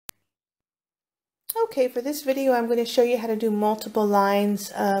Okay, for this video I'm going to show you how to do multiple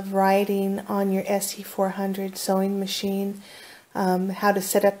lines of writing on your SE-400 sewing machine, how to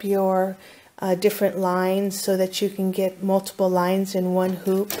set up your different lines so that you can get multiple lines in one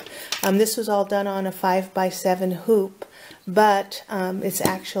hoop. This was all done on a 5x7 hoop, but it's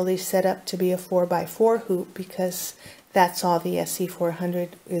actually set up to be a 4x4 hoop because that's all the SE-400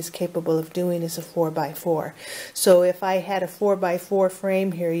 is capable of doing is a 4x4. So if I had a 4x4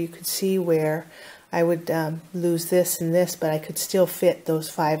 frame here, you could see where I would lose this and this, but I could still fit those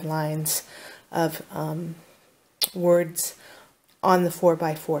 5 lines of words on the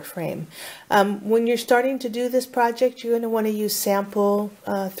 4x4 frame. When you're starting to do this project, you're going to want to use sample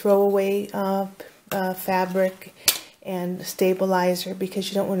throwaway fabric and stabilizer, because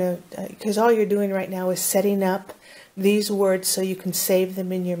you don't want to, because all you're doing right now is setting up these words so you can save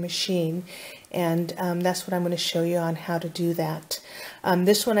them in your machine, and that's what I'm going to show you on how to do that.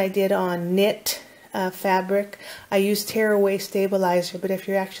 This one I did on knit fabric. I used tearaway stabilizer, but if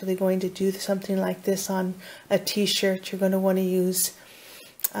you're actually going to do something like this on a t-shirt, you're going to want to use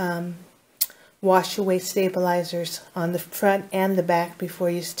wash away stabilizers on the front and the back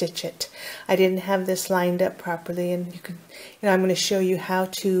before you stitch it. I didn't have this lined up properly, and I'm going to show you how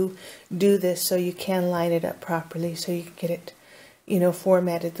to do this so you can line it up properly, so you can get it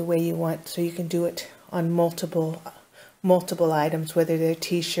formatted the way you want, so you can do it on multiple items, whether they're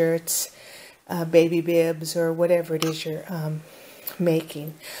t-shirts, baby bibs, or whatever it is you're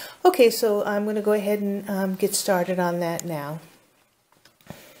making. Okay, so I'm going to go ahead and get started on that now.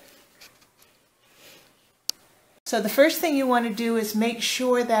 So the first thing you want to do is make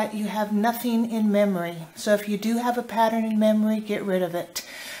sure that you have nothing in memory. So if you do have a pattern in memory, get rid of it.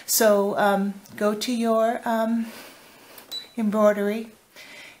 So go to your embroidery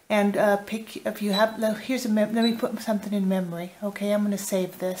and pick, if you have, let me put something in memory. Okay, I'm going to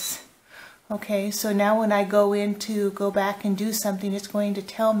save this. Okay, so now when I go back and do something, it's going to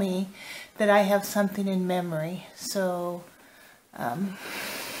tell me that I have something in memory. So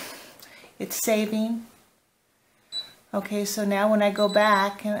it's saving. Okay, so now when I go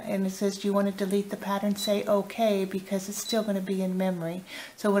back and it says, do you want to delete the pattern, say okay, because it's still going to be in memory.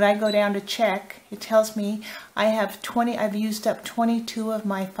 So when I go down to check, it tells me I've used up 22 of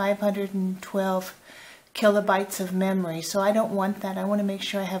my 512 kilobytes of memory. So I don't want that. I want to make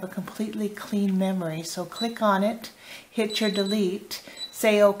sure I have a completely clean memory. So click on it, hit your delete,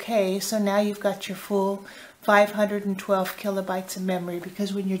 say okay. So now you've got your full 512 kilobytes of memory,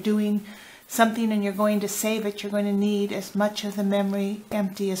 because when you're doing something and you're going to save it, you're going to need as much of the memory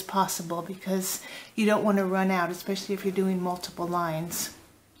empty as possible, because you don't want to run out, especially if you're doing multiple lines.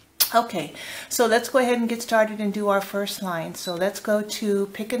 Okay, so let's go ahead and get started and do our first line. So let's go to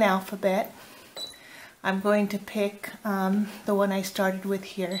pick an alphabet. I'm going to pick the one I started with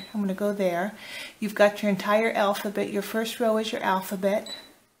here. I'm going to go there. You've got your entire alphabet. Your first row is your alphabet.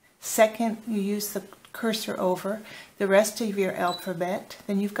 Second, you use the cursor over the rest of your alphabet.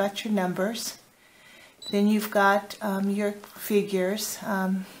 Then you've got your numbers. Then you've got your figures,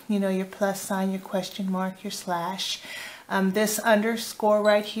 your plus sign, your question mark, your slash. This underscore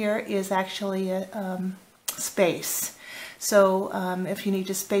right here is actually a space. So if you need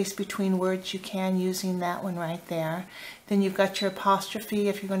a space between words, you can, using that one right there. Then you've got your apostrophe.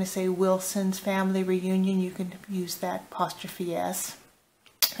 If you're going to say Wilson's Family Reunion, you can use that apostrophe S.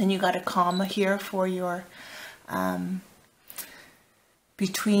 Then you got a comma here for your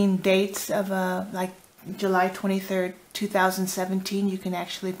between dates of like July 23rd, 2017, you can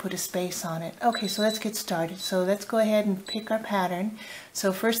actually put a space on it. Okay, so let's get started. So let's go ahead and pick our pattern.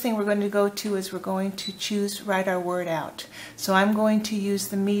 So first thing we're going to go to is we're going to write our word out. So I'm going to use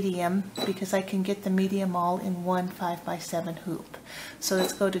the medium, because I can get the medium all in one 5x7 hoop. So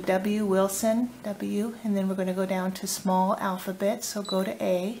let's go to W, Wilson, W, and then we're going to go down to small alphabet. So go to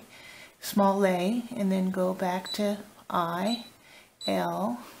A, small a, and then go back to I,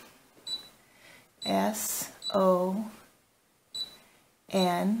 L, S, O,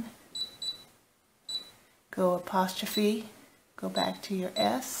 N, go apostrophe, go back to your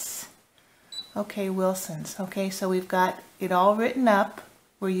S. Okay, Wilson's. Okay, so we've got it all written up.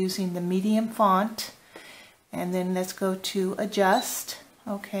 We're using the medium font. And then let's go to adjust.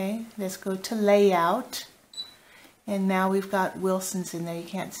 Okay, let's go to layout. And now we've got Wilson's in there. You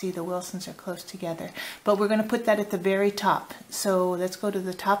can't see the Wilson's are close together. But we're going to put that at the very top. So let's go to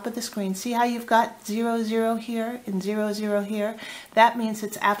the top of the screen. See how you've got 0, 0 here and 0, 0 here? That means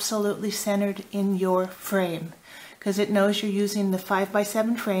it's absolutely centered in your frame, because it knows you're using the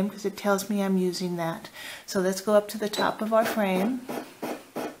 5x7 frame, because it tells me I'm using that. So let's go up to the top of our frame.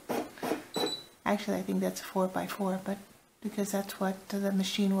 Actually, I think that's a 4x4, but because that's what the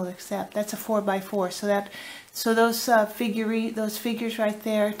machine will accept. That's a 4x4. So those figures right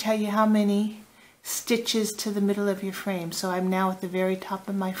there tell you how many stitches to the middle of your frame. So I'm now at the very top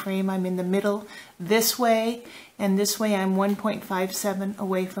of my frame. I'm in the middle this way, and this way I'm 1.57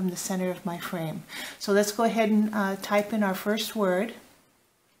 away from the center of my frame. So let's go ahead and type in our first word.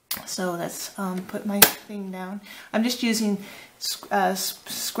 So let's put my thing down. I'm just using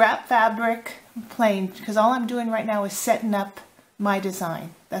scrap fabric, plain, because all I'm doing right now is setting up my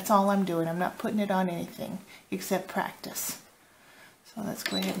design. That's all I'm doing. I'm not putting it on anything except practice. So let's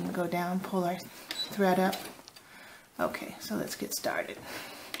go ahead and go down, pull our thread up. Okay, so let's get started.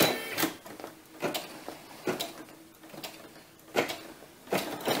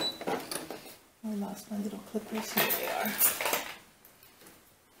 I lost my little clippers. Here they are.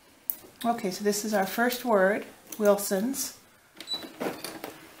 Okay, so this is our first word, Wilson's.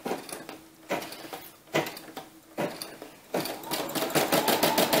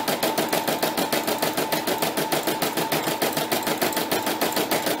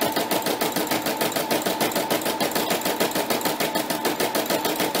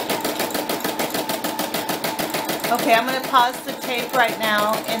 Okay, I'm going to pause the tape right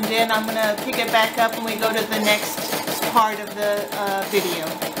now, and then I'm going to pick it back up when we go to the next part of the video.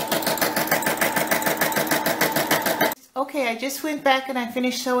 Okay, I just went back and I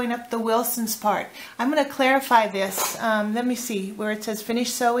finished sewing up the Wilson's part. I'm going to clarify this. Let me see where it says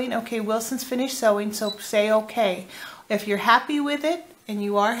finish sewing. Okay, Wilson's finished sewing, so say okay. If you're happy with it, and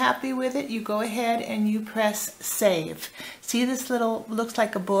you are happy with it, you go ahead and you press save. See this little, looks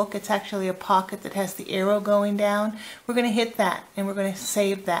like a book. It's actually a pocket that has the arrow going down. We're going to hit that and we're going to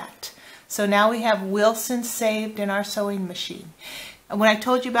save that. So now we have Wilson saved in our sewing machine. And when I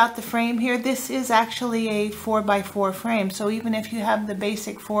told you about the frame here, this is actually a 4x4 frame. So even if you have the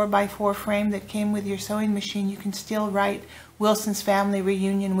basic 4x4 frame that came with your sewing machine, you can still write Wilson's Family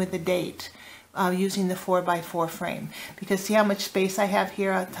Reunion with a date. Using the 4x4 frame, because see how much space I have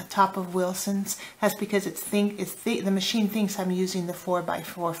here at the top of Wilson's? That's because the machine thinks I'm using the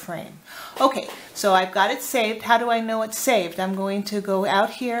 4x4 frame. Okay, so I've got it saved. How do I know it's saved? I'm going to go out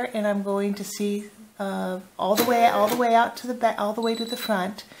here and I'm going to see all the way out to the back, all the way to the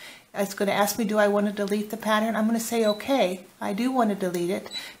front. It's going to ask me, do I want to delete the pattern? I'm going to say okay. I do want to delete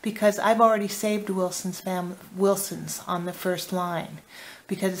it because I've already saved Wilson's on the first line,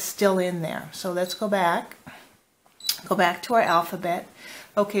 because it's still in there. So let's go back to our alphabet.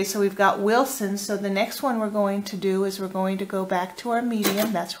 Okay, so we've got Wilson. So the next one we're going to do is we're going to go back to our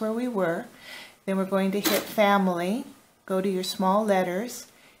medium. That's where we were. Then we're going to hit family. Go to your small letters.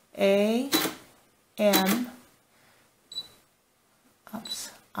 A, M,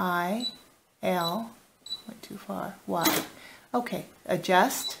 I, L, went too far, Y. Okay,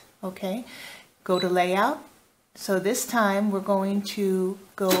 adjust. Okay, go to layout. So this time we're going to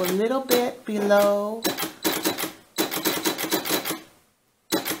go a little bit below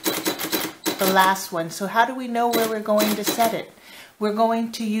the last one. So how do we know where we're going to set it? We're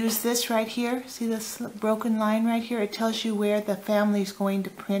going to use this right here. See this broken line right here? It tells you where the family is going to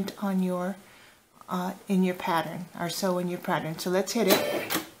print on your in your pattern, or sew in your pattern. So let's hit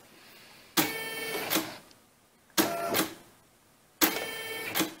it.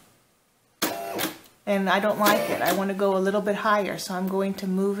 And I don't like it. I want to go a little bit higher, so I'm going to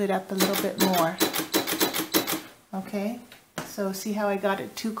move it up a little bit more. Okay, so see how I got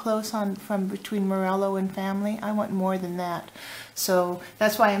it too close from between Morello and family? I want more than that. So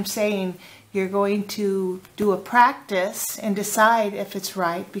that's why I'm saying you're going to do a practice and decide if it's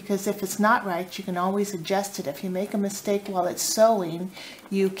right, because if it's not right, you can always adjust it. If you make a mistake while it's sewing,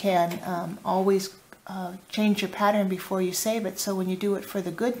 you can always change your pattern before you save it. So when you do it for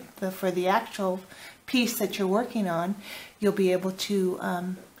the actual piece that you're working on, you'll be able to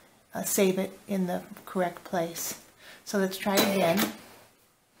save it in the correct place. So let's try it again.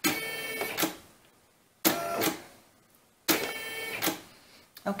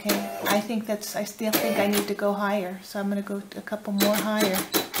 Okay, I still think I need to go higher, so I'm going to go a couple more higher.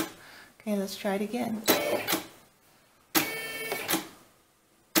 Okay, let's try it again.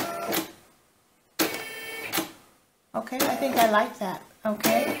 Okay, I think I like that.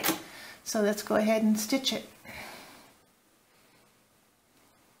 Okay, so let's go ahead and stitch it.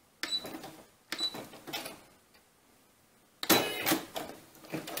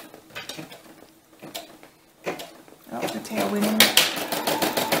 Oh, the tail went in.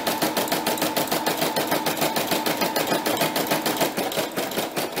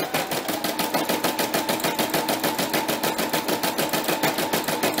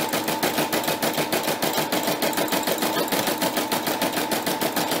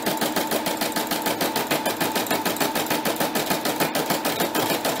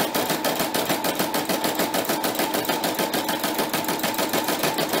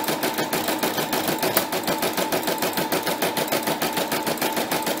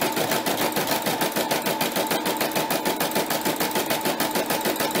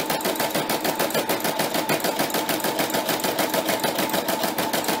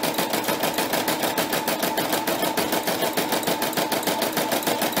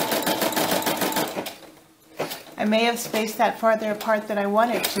 may have spaced that farther apart than I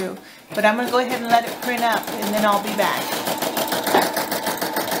wanted to, but I'm going to go ahead and let it print up, and then I'll be back.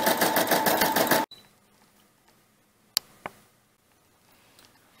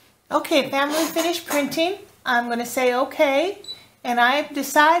 Okay, family finished printing. I'm going to say okay, and I've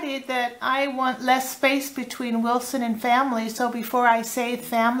decided that I want less space between Wilson and family, so before I save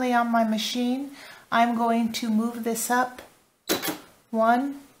family on my machine, I'm going to move this up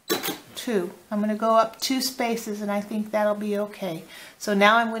 1, 2. I'm going to go up 2 spaces, and I think that'll be okay. So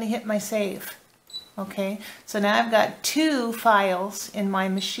now I'm going to hit my save. Okay, so now I've got 2 files in my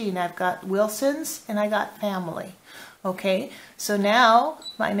machine. I've got Wilson's and I got family. Okay, so now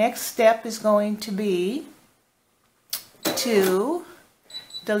my next step is going to be to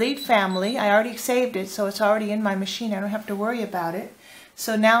delete family. I already saved it, so it's already in my machine. I don't have to worry about it.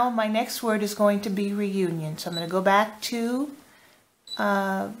 So now my next word is going to be reunion. So I'm going to go back to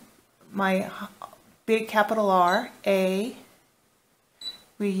my big capital R, A,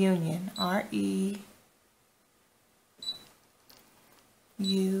 reunion, R-E-U-N-I-O-N,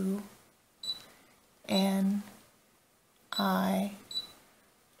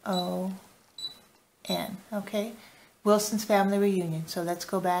 okay? Wilson's Family Reunion. So let's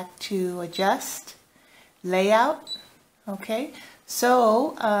go back to adjust, layout, okay?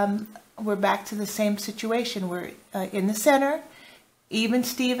 So we're back to the same situation. We're in the center, even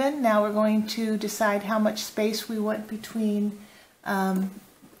Steven. Now we're going to decide how much space we want between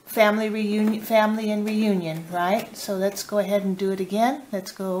family and reunion, right? So let's go ahead and do it again.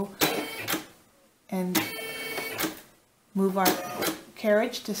 Let's go and move our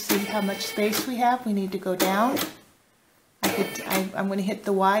carriage to see how much space we have. We need to go down. I'm going to hit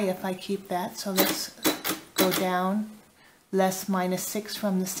the Y if I keep that. So let's go down, less -6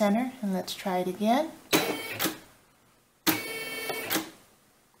 from the center, and let's try it again.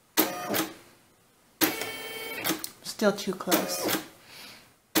 Still too close.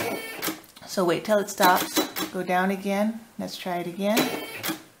 So wait till it stops. Go down again. Let's try it again.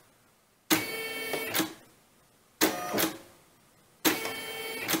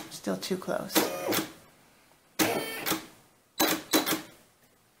 Still too close.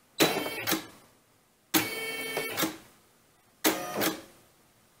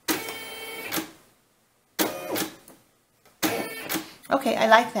 Okay, I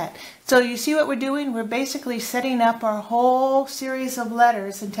like that. So you see what we're doing? We're basically setting up our whole series of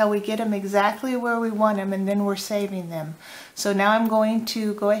letters until we get them exactly where we want them, and then we're saving them. So now I'm going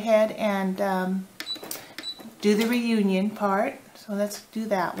to go ahead and do the reunion part. So let's do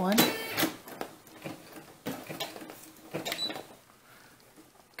that one.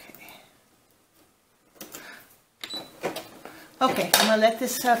 Okay, I'm going to let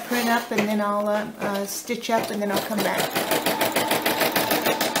this print up, and then I'll stitch up, and then I'll come back.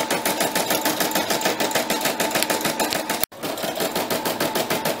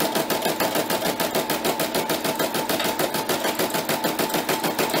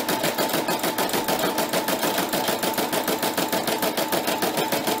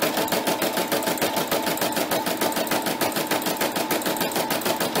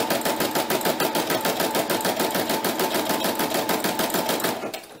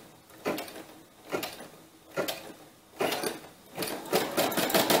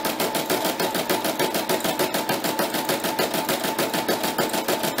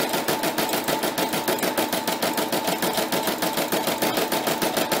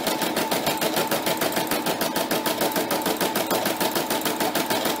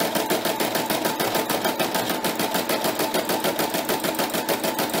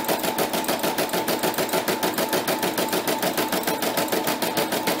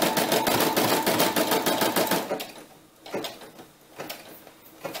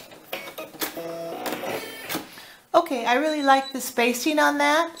 Okay, I really like the spacing on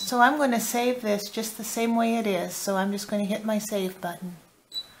that, so I'm going to save this just the same way it is. So I'm just going to hit my save button.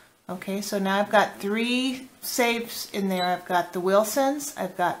 Okay, so now I've got 3 saves in there. I've got the Wilsons,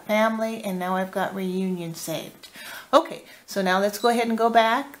 I've got family, and now I've got reunion saved. Okay, so now let's go ahead and go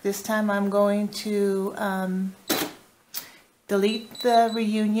back. This time I'm going to delete the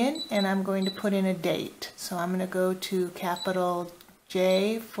reunion, and I'm going to put in a date. So I'm going to go to capital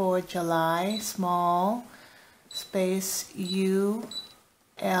J for July, small, space U-L-Y,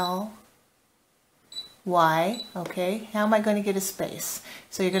 okay? How am I going to get a space?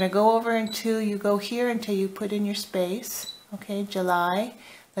 So you're going to go over until you go here until you put in your space, okay? July.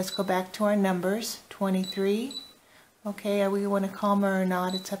 Let's go back to our numbers, 23. Okay, are we want a comma or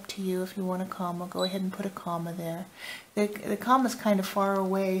not? It's up to you. If you want a comma, go ahead and put a comma there. The comma's kind of far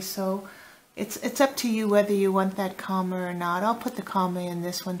away, so It's up to you whether you want that comma or not. I'll put the comma in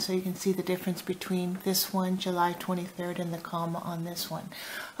this one so you can see the difference between this one, July 23rd, and the comma on this one.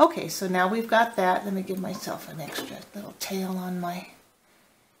 Okay, so now we've got that. Let me give myself an extra little tail on my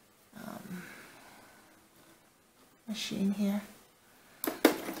machine here.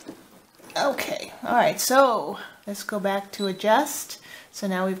 Okay, all right, so let's go back to adjust. So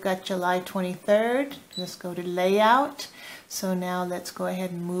now we've got July 23rd. Let's go to layout. So now let's go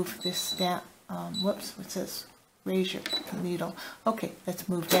ahead and move this down. Whoops, it says raise your needle. Okay, let's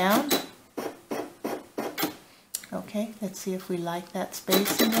move down. Okay, let's see if we like that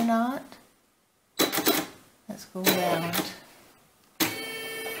spacing or not. Let's go around.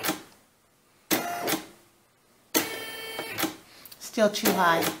 Still too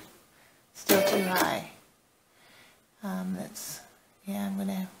high. Still too high. Yeah,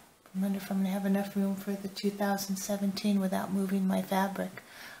 I wonder if I'm going to have enough room for the 2017 without moving my fabric.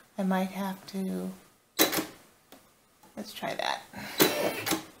 I might have to, let's try that.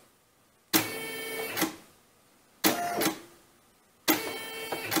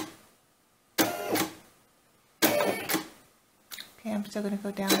 Okay, I'm still going to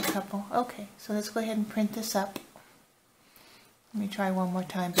go down a couple. Okay, so let's go ahead and print this up. Let me try one more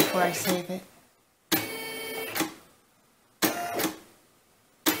time before I save it.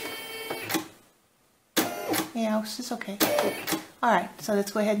 Yeah, this is okay. Alright, so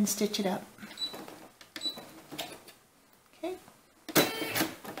let's go ahead and stitch it up. Okay.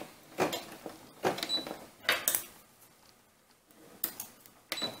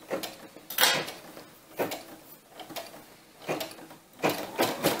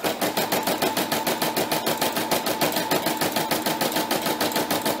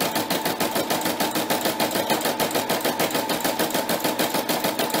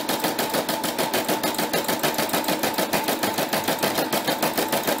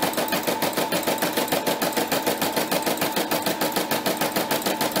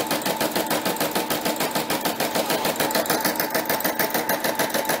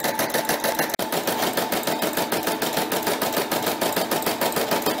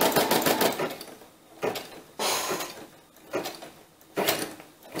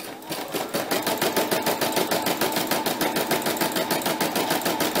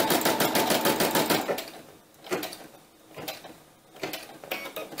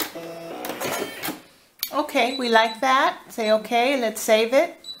 Okay, we like that. Say okay, let's save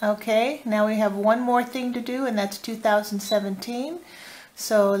it. Okay, now we have one more thing to do, and that's 2017.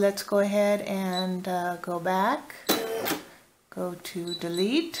 So let's go ahead and go back. Go to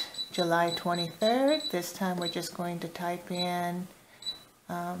delete, July 23rd. This time we're just going to type in,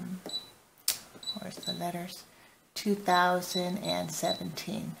 where's the letters?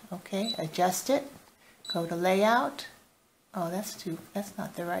 2017. Okay, adjust it. Go to layout. Oh, that's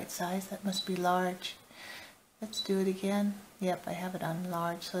not the right size. That must be large. Let's do it again. Yep, I have it on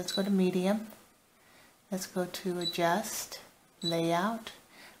large. So let's go to medium. Let's go to adjust, layout.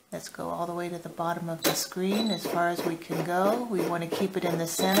 Let's go all the way to the bottom of the screen as far as we can go. We want to keep it in the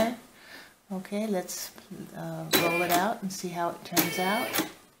center. Okay, let's roll it out and see how it turns out.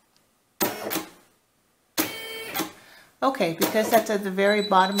 Okay, because that's at the very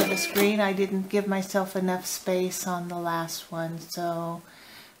bottom of the screen, I didn't give myself enough space on the last one. So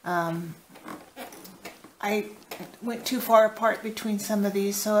I went too far apart between some of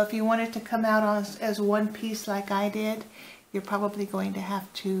these, so if you want it to come out as one piece like I did, you're probably going to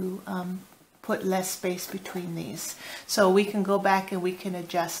have to put less space between these. So we can go back and we can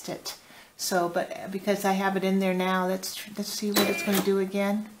adjust it. So, but because I have it in there now, let's see what it's going to do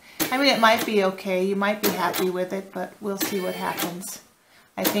again. I mean, it might be okay. You might be happy with it, but we'll see what happens.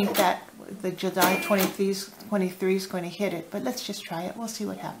 I think that the July 23 is going to hit it, but let's just try it. We'll see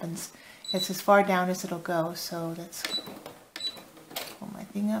what happens. It's as far down as it'll go, so let's pull my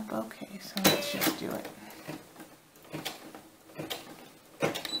thing up. Okay, so let's just do it.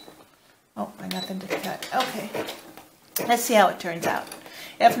 Oh, nothing to cut. Okay, let's see how it turns out.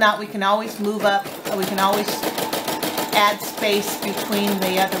 If not, we can always move up, or we can always add space between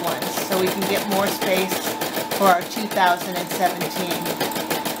the other ones, so we can get more space for our 2017.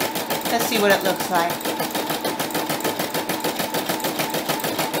 Let's see what it looks like.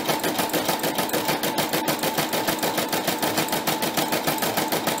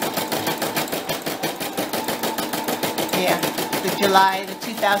 Yeah, the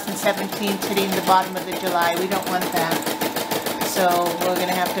 2017 hitting the bottom of the July. We don't want that. So we're going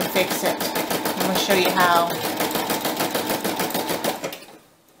to have to fix it. I'm going to show you how.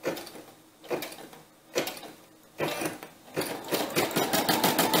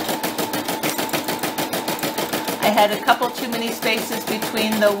 I had a couple too many spaces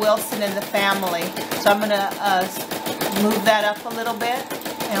between the Wilson and the family. So I'm going to move that up a little bit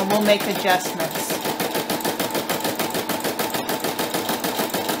and we'll make adjustments.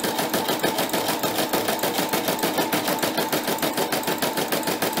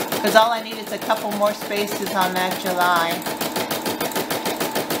 Because all I need is a couple more spaces on that July.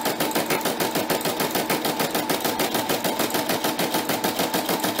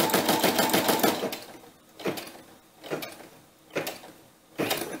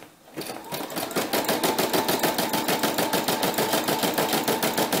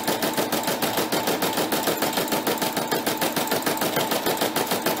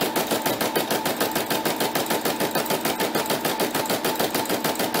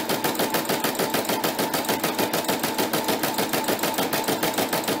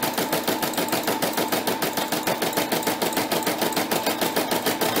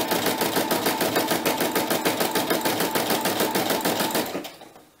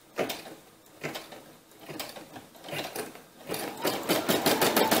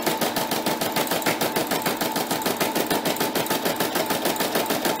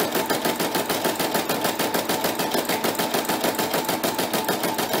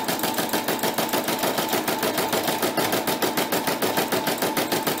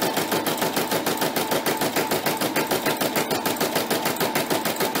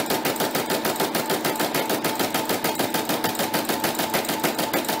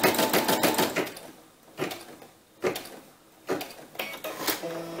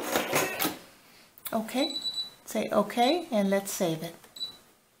 Okay, say okay, and let's save it.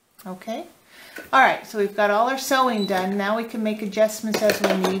 Okay, alright, so we've got all our sewing done. Now we can make adjustments as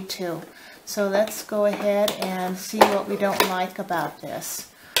we need to. So let's go ahead and see what we don't like about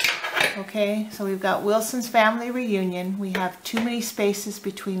this. Okay, so we've got Wilson's family reunion. We have too many spaces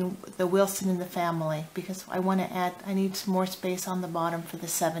between the Wilson and the family because I want to add, I need some more space on the bottom for the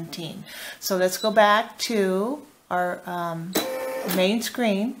 17. So let's go back to our main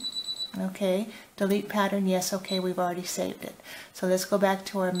screen. Okay, delete pattern, yes, okay, we've already saved it. So let's go back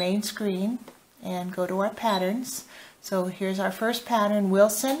to our main screen and go to our patterns. So here's our first pattern,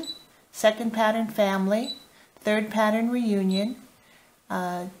 Wilson, second pattern, family, third pattern, reunion,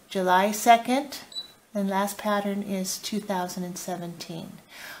 July 2nd, and last pattern is 2017.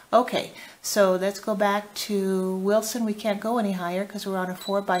 Okay, so let's go back to Wilson. We can't go any higher because we're on a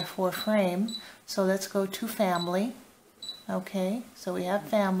 4x4 frame. So let's go to family. Okay, so we have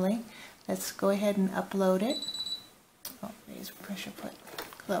family. Let's go ahead and upload it. Oh, raise pressure foot,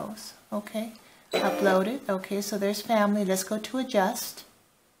 close. Okay, upload it. Okay, so there's family. Let's go to adjust.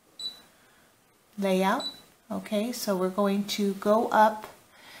 Layout. Okay, so we're going to go up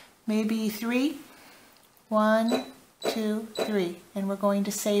maybe 3. 1, 2, 3. And we're going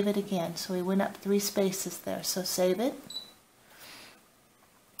to save it again. So we went up 3 spaces there. So save it.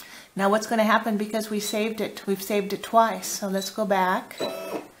 Now what's going to happen because we've saved it twice. So let's go back.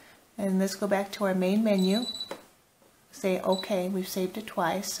 And let's go back to our main menu. Say okay, we've saved it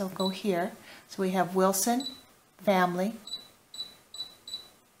twice. So go here. So we have Wilson, family.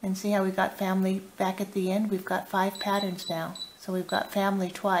 And see how we got family back at the end? We've got 5 patterns now. So we've got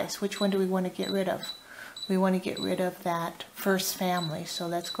family twice. Which one do we want to get rid of? We want to get rid of that first family. So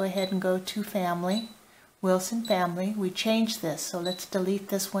let's go ahead and go to family. Wilson family. We changed this. So let's delete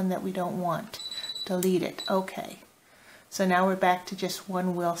this one that we don't want. Delete it. Okay. So now we're back to just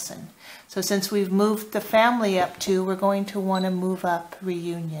one Wilson. So since we've moved the family up 2, we're going to want to move up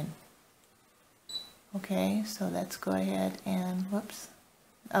reunion. Okay, so let's go ahead and, whoops,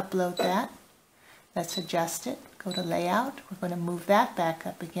 upload that. Let's adjust it. Go to layout. We're going to move that back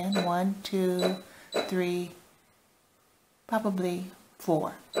up again. 1, 2, 3, probably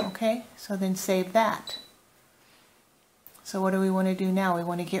 4. Okay, so then save that. So what do we want to do now? We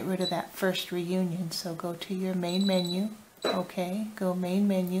want to get rid of that first reunion. So go to your main menu. Okay, go main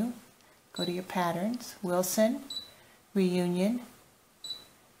menu. Go to your patterns. Wilson, reunion.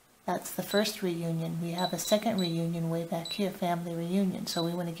 That's the first reunion. We have a second reunion way back here, family reunion. So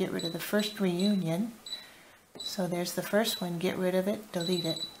we want to get rid of the first reunion. So there's the first one. Get rid of it. Delete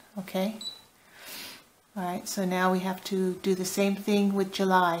it. Okay. Alright, so now we have to do the same thing with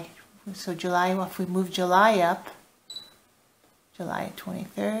July. So July, if we move July up, July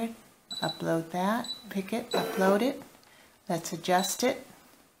 23rd, upload that, pick it, upload it. Let's adjust it.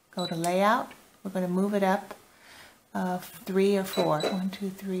 Go to layout. We're going to move it up 3 or 4. 1, 2,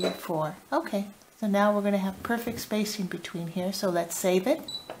 3, or 4. Okay, so now we're going to have perfect spacing between here. So let's save it.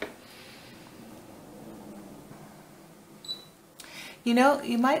 You know,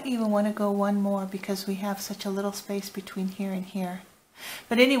 you might even want to go one more because we have such a little space between here and here.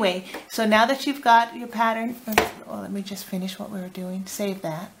 But anyway, so now that you've got your pattern, well, let me just finish what we were doing. Save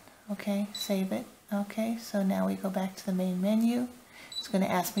that. Okay, save it. Okay, so now we go back to the main menu. It's going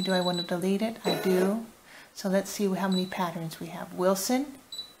to ask me, do I want to delete it? I do. So let's see how many patterns we have. Wilson,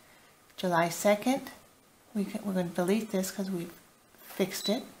 July 2nd. We're going to delete this because we fixed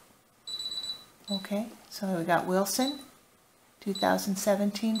it. Okay, so we got Wilson,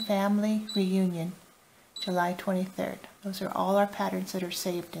 2017 Family Reunion, July 23rd. Those are all our patterns that are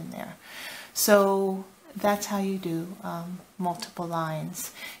saved in there. So that's how you do multiple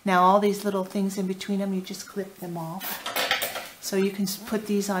lines. Now all these little things in between them, you just clip them off. So you can put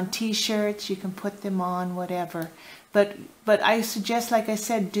these on t-shirts, you can put them on whatever. But I suggest, like I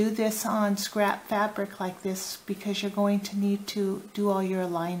said, do this on scrap fabric like this because you're going to need to do all your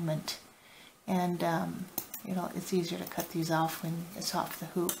alignment. And it's easier to cut these off when it's off the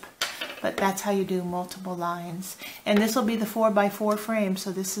hoop. But that's how you do multiple lines. And this will be the 4x4 frame,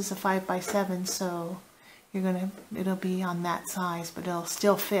 so this is a 5x7, so it'll be on that size, but it'll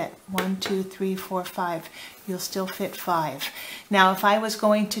still fit 1, 2, 3, 4, 5. You'll still fit 5. Now, if I was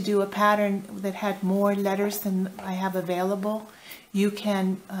going to do a pattern that had more letters than I have available, you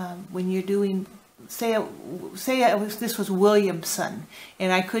can, when you're doing, this was Williamson,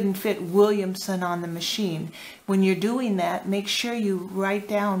 and I couldn't fit Williamson on the machine. When you're doing that, make sure you write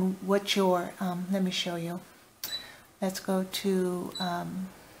down what your, let me show you. Let's go to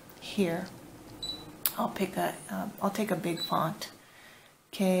here. I'll take a big font,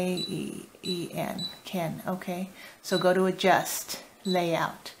 K-E-E-N, Ken, okay? So go to Adjust,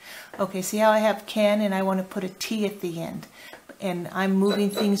 Layout. Okay, see how I have Ken and I want to put a T at the end. And I'm moving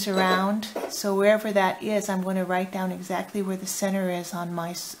things around, so wherever that is, I'm going to write down exactly where the center is on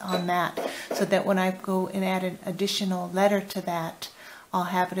that, so that when I go and add an additional letter to that, I'll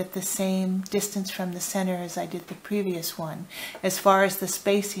have it at the same distance from the center as I did the previous one. As far as the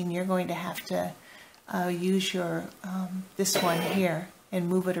spacing, you're going to have to use your this one here and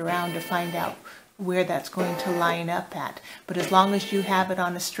move it around to find out where that's going to line up at. But as long as you have it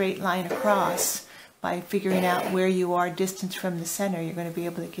on a straight line across, by figuring out where you are distance from the center, you're going to be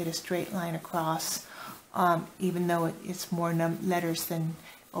able to get a straight line across, even though it's more letters than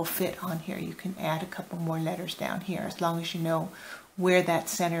will fit on here. You can add a couple more letters down here as long as you know where that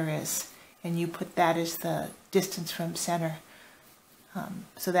center is, and you put that as the distance from center.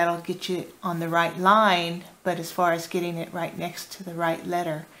 So that'll get you on the right line, but as far as getting it right next to the right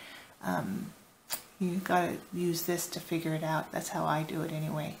letter, you've got to use this to figure it out. That's how I do it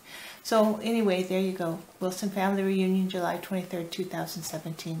anyway. So anyway, there you go. Wilson Family Reunion, July 23rd,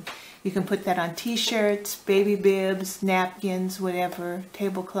 2017. You can put that on t-shirts, baby bibs, napkins, whatever,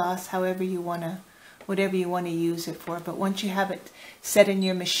 tablecloths, however you want to, whatever you want to use it for. But once you have it set in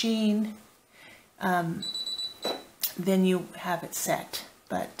your machine, then you have it set.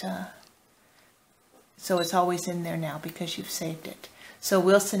 But so it's always in there now because you've saved it. So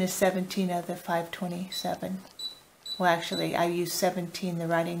Wilson is 17 of the 527. Well, actually, I used 17. The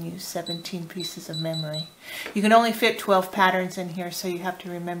writing used 17 pieces of memory. You can only fit 12 patterns in here, so you have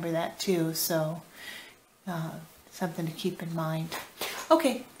to remember that too. So something to keep in mind.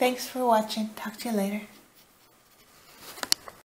 Okay, thanks for watching. Talk to you later.